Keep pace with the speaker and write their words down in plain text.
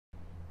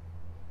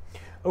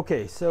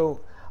Okay,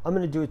 so I'm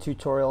going to do a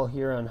tutorial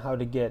here on how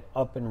to get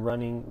up and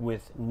running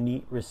with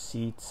Neat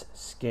Receipts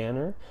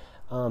Scanner.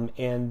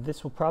 And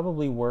this will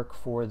probably work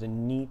for the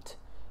Neat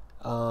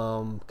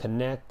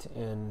Connect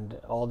and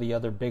all the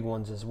other big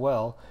ones as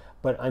well.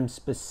 But I'm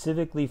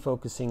specifically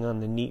focusing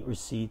on the Neat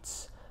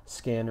Receipts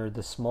Scanner,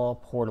 the small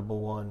portable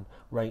one,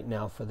 right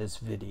now for this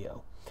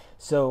video.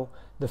 So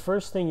the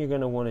first thing you're going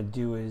to want to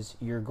do is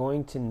you're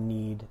going to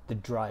need the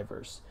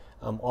drivers.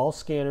 All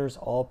scanners,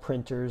 all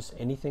printers,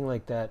 anything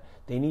like that,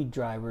 they need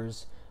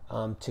drivers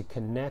to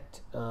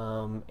connect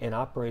and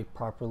operate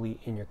properly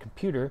in your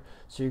computer.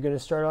 So you're going to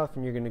start off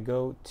and you're going to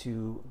go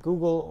to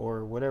Google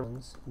or whatever.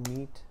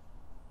 Neat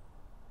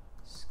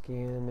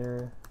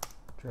Scanner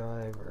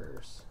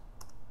drivers.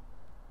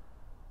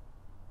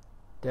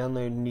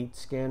 Download Neat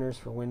Scanners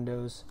for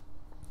Windows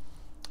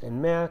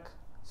and Mac.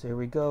 So here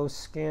we go,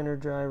 scanner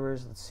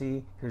drivers. Let's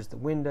see, here's the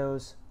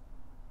Windows,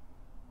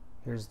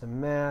 here's the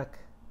Mac.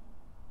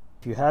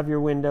 If you have your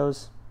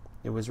Windows,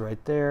 it was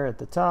right there at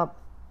the top.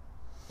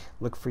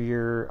 Look for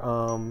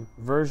your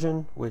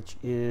version, which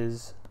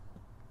is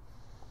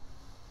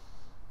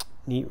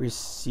Neat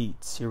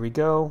Receipts. Here we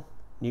go,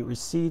 Neat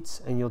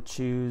Receipts, and you'll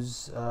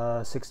choose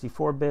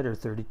 64-bit or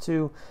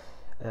 32.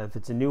 If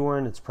it's a new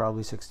one, it's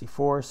probably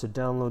 64, so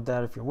download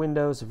that if you're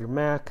Windows. If you're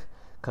Mac,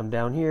 come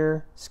down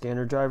here,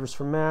 scanner drivers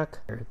for Mac.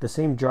 The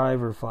same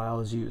driver file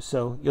is used,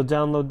 so you'll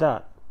download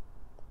that.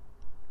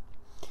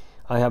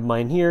 I have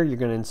mine here. You're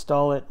going to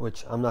install it,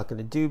 which I'm not going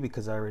to do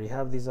because I already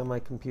have these on my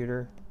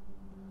computer.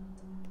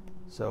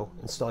 So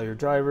install your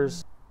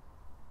drivers.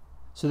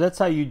 So that's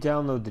how you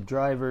download the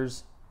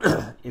drivers.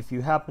 If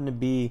you happen to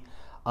be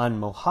on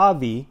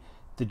Mojave,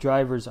 the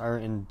drivers are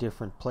in a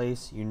different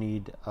place. You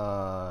need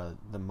the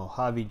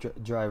Mojave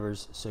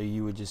drivers, so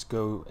you would just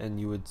go and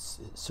you would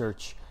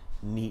search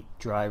Neat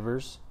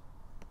drivers,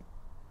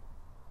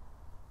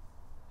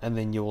 and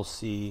then you will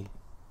see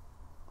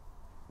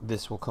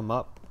this will come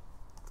up.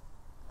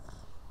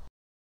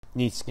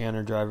 Neat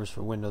Scanner drivers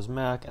for Windows,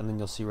 Mac, and then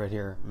you'll see right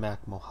here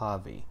Mac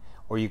Mojave.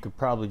 Or you could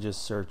probably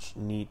just search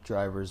Neat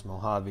drivers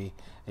Mojave.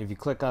 And if you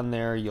click on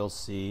there, you'll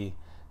see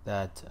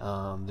that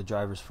the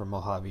drivers for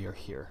Mojave are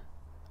here.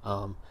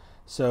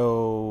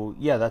 So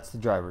yeah, that's the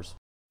drivers.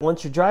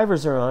 Once your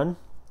drivers are on,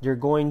 you're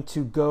going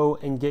to go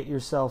and get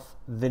yourself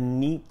the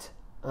Neat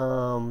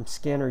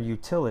Scanner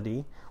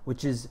utility,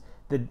 which is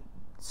the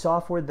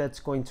software that's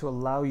going to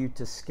allow you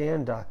to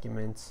scan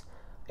documents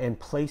and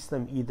place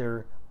them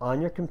either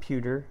on your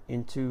computer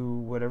into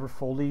whatever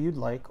folder you'd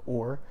like,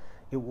 or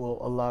it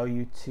will allow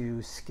you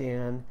to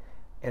scan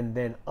and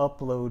then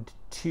upload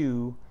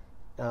to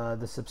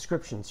the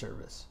subscription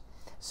service.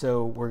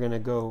 So we're going to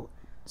go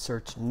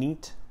search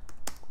Neat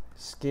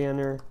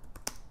Scanner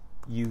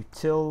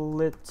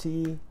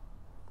utility.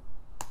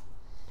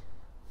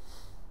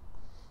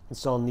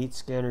 Install Neat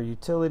Scanner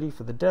utility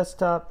for the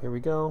desktop. Here we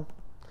go.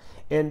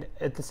 And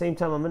at the same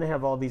time, I'm going to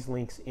have all these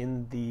links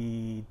in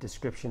the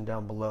description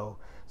down below.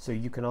 So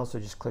you can also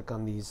just click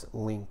on these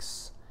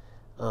links.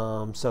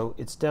 So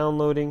it's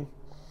downloading.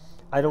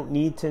 I don't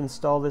need to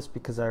install this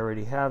because I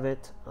already have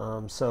it.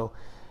 So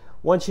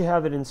once you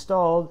have it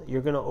installed,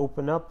 you're going to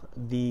open up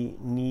the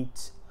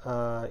Neat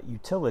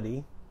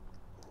utility.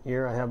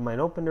 Here, I have mine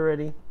opened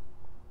already.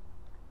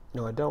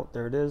 No, I don't.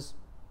 There it is.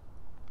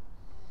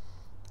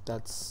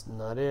 That's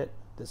not it.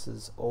 This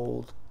is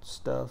old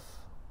stuff.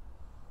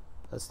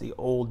 That's the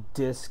old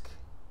disk.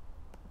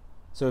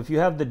 So if you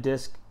have the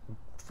disk,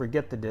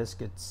 forget the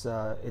disk. It's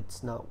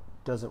not,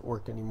 doesn't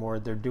work anymore.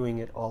 They're doing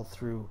it all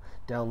through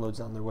downloads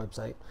on their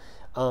website.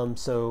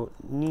 So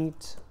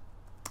Neat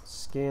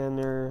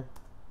Scanner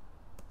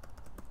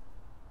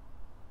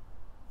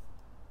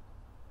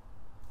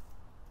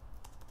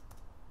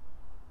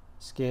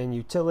scan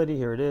utility.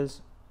 Here it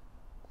is.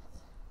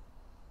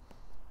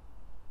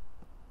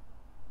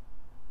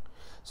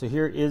 So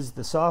here is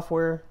the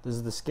software. This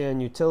is the scan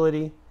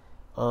utility.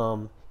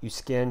 You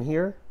scan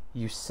here,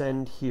 you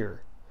send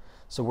here.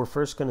 So we're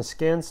first going to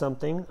scan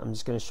something. I'm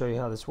just going to show you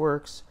how this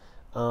works.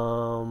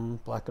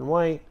 Black and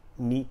white,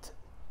 Neat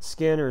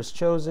Scanner is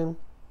chosen.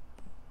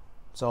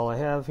 That's all I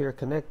have here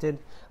connected.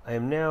 I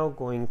am now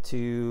going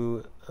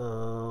to,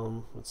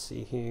 let's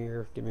see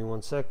here, give me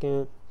 1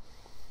 second.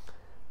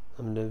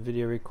 I'm going to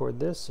video record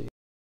this. So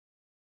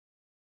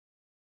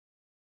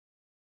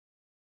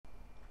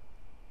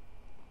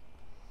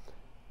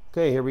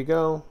okay, here we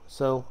go.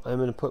 So I'm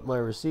going to put my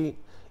receipt.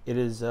 It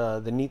is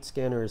the Neat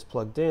Scanner is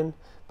plugged in.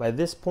 By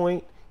this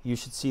point, you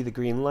should see the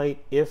green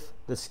light if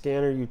the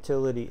scanner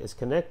utility is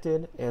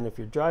connected, and if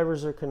your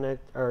drivers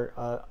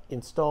are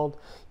installed,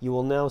 you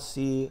will now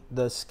see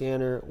the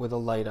scanner with a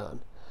light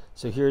on.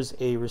 So here's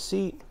a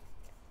receipt.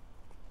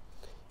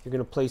 You're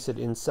going to place it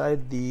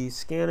inside the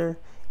scanner,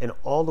 and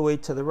all the way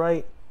to the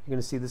right, you're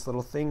going to see this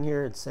little thing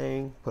here. It's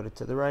saying put it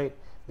to the right.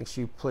 Make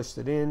sure you push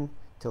it in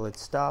till it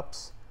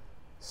stops.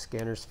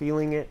 Scanner's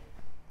feeling it,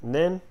 and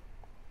then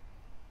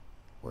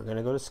we're going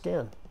to go to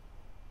scan.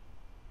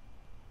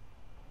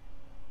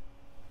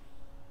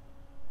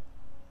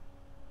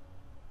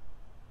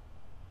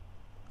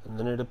 And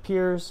then it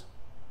appears.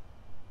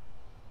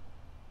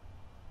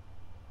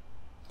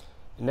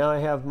 now I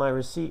have my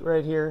receipt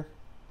right here.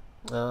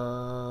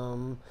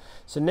 So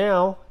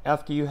now,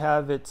 after you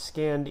have it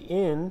scanned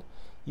in,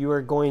 you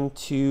are going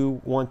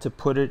to want to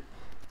put it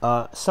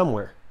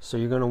somewhere. So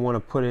you're going to want to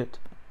put it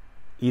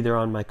either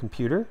on my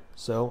computer,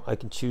 so I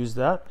can choose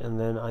that, and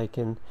then I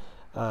can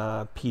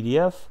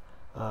PDF,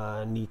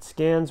 Neat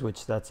Scans,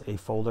 which that's a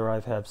folder I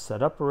have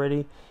set up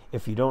already.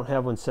 If you don't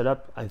have one set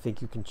up, I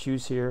think you can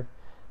choose here,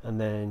 and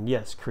then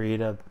yes, create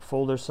a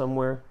folder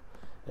somewhere,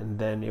 and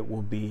then it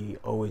will be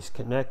always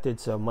connected.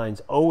 So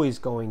mine's always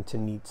going to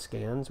Neat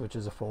Scans, which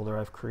is a folder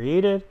I've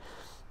created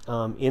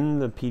in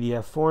the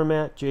PDF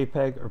format,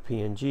 JPEG or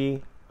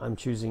PNG. I'm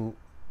choosing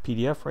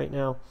PDF right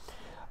now.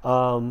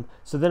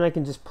 So then I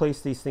can just place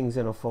these things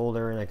in a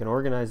folder, and I can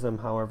organize them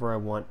however I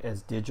want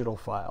as digital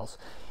files.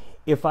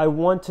 If I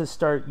want to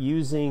start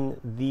using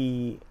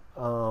the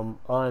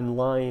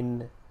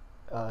online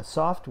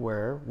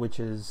software, which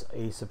is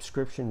a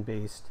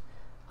subscription-based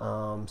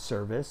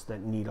service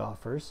that Neat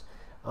offers,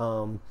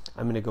 I'm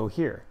going to go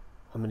here.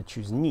 I'm going to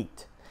choose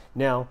Neat.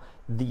 Now,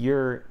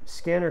 your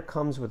scanner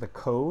comes with a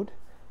code.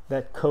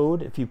 That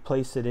code, if you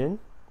place it in,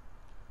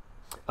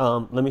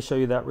 let me show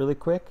you that really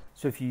quick.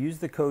 So if you use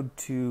the code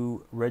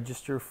to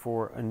register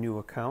for a new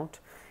account,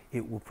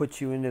 it will put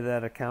you into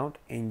that account,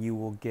 and you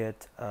will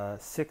get a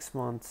 6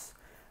 months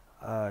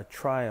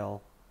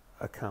trial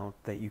account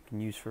that you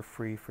can use for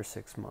free for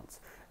 6 months.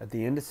 At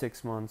the end of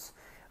 6 months,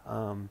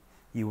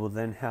 you will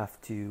then have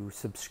to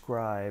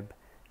subscribe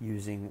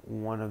using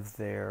one of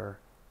their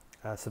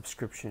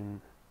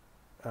subscription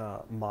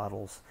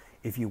models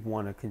if you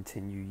want to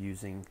continue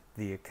using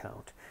the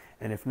account.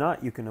 And if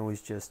not, you can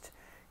always just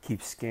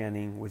keep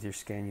scanning with your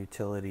scan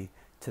utility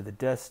to the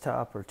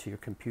desktop or to your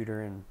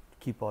computer and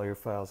keep all your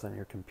files on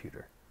your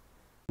computer.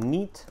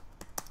 Neat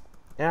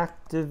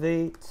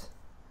Activate.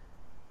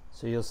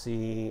 So you'll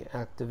see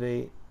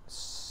Activate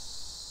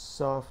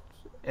Soft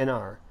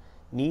NR.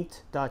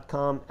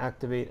 Neat.com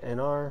Activate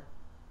NR.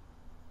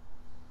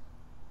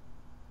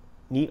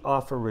 Neat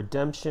Offer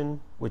Redemption,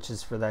 which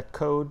is for that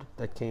code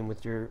that came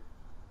with your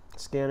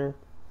scanner.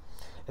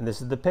 And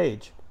this is the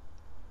page.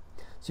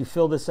 So you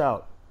fill this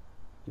out.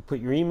 You put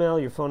your email,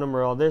 your phone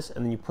number, all this,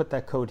 and then you put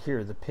that code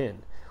here, the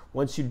PIN.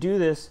 Once you do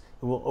this,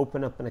 it will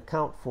open up an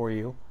account for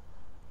you.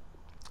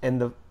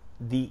 And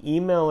the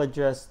email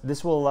address,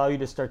 this will allow you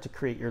to start to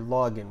create your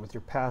login with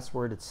your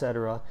password,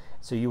 etc.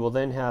 So you will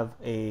then have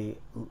a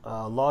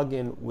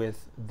login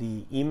with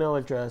the email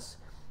address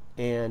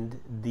and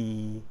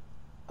the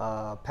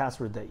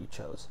password that you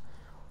chose.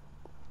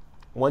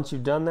 Once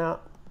you've done that,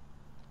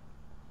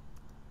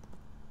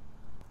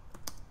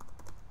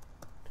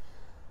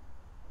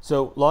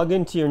 so log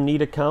into your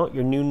Neat account,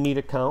 your new Neat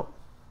account.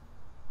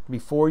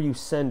 Before you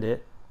send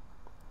it,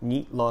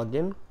 Neat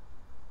login.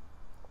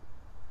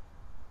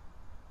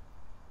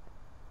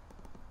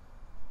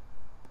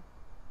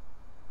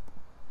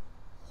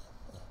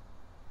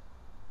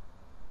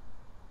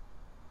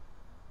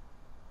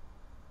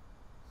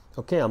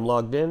 Okay, I'm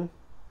logged in.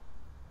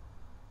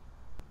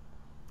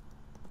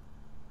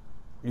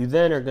 You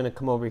then are going to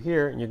come over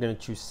here and you're going to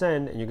choose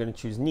send, and you're going to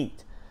choose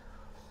Neat.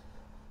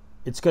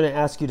 It's going to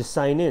ask you to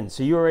sign in.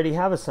 So you already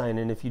have a sign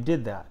in if you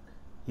did that.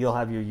 You'll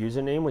have your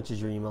username, which is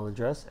your email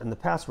address, and the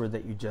password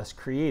that you just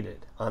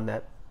created on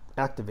that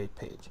Activate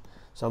page.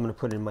 So I'm going to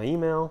put in my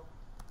email.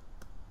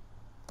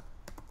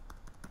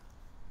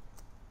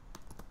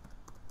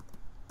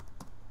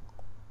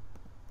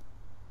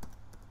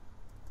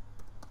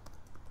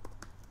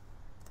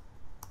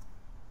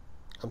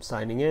 I'm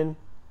signing in.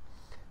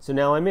 So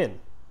now I'm in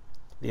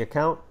the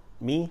account,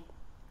 me.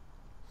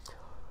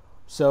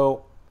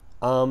 So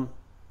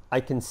I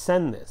can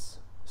send this.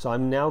 So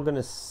I'm now going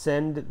to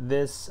send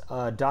this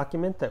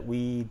document that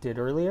we did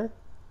earlier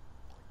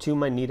to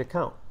my Neat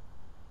account.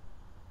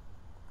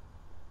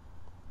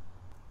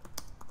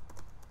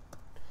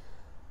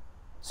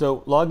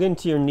 So log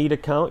into your Neat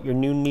account, your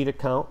new Neat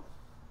account.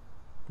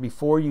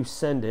 Before you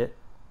send it,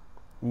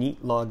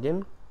 Neat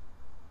login.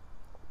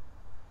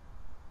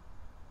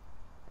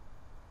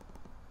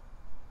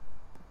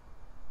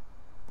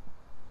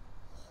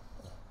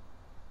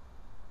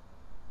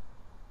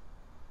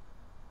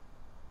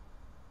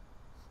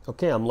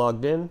 Okay, I'm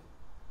logged in.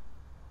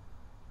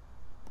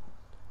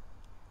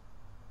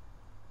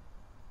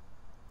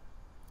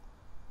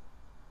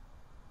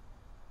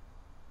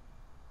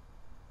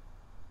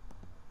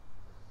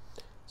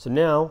 So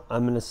now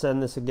I'm going to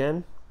send this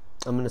again.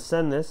 I'm going to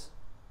send this.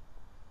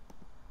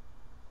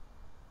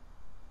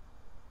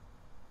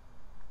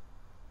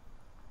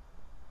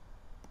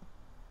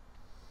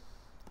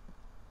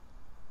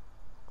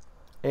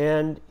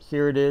 And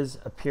here it is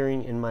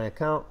appearing in my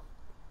account.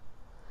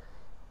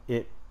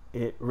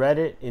 It read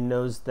it. It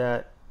knows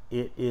that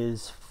it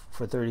is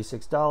for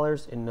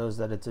 $36. It knows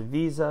that it's a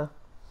Visa.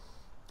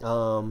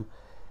 So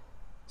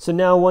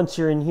now once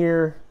you're in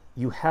here,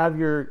 you have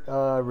your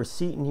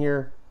receipt in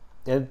here.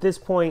 And at this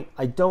point,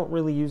 I don't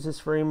really use this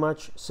very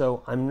much,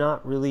 so I'm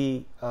not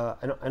really, I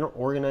don't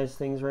organize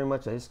things very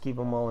much. I just keep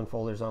them all in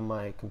folders on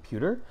my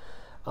computer.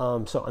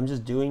 So I'm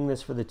just doing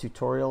this for the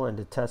tutorial and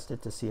to test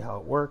it to see how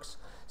it works.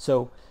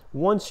 So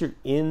once you're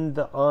in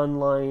the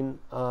online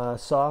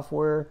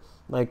software,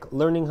 like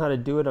learning how to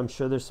do it, I'm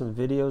sure there's some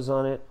videos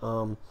on it.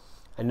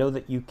 I know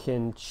that you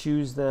can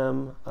choose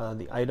them,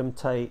 the item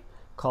type,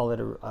 call it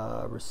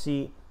a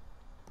receipt.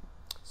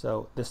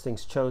 So this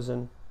thing's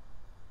chosen.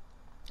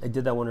 I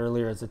did that one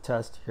earlier as a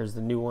test. Here's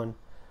the new one,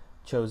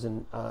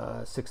 chosen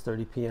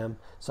 6:30 p.m.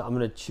 So I'm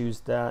going to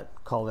choose that,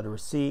 call it a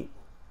receipt.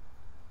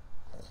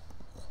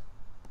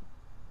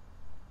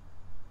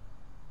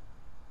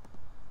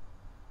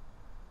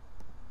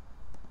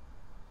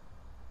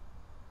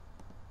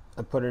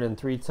 I put it in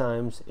 3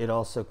 times. It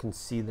also can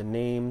see the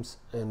names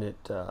and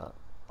it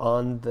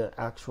on the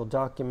actual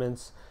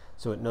documents,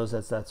 so it knows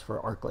that's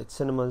for ArcLight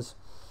Cinemas.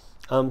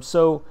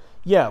 So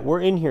yeah,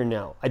 we're in here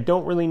now. I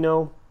don't really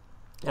know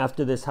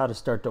after this how to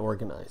start to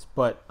organize,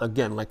 but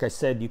again, like I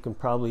said, you can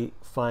probably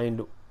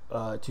find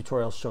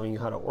tutorials showing you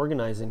how to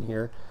organize in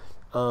here.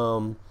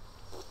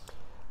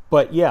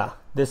 But yeah,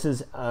 this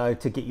is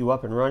to get you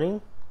up and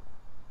running,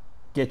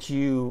 get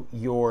you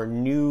your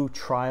new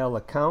trial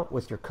account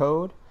with your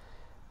code,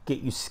 get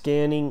you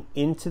scanning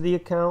into the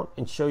account,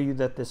 and show you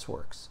that this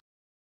works.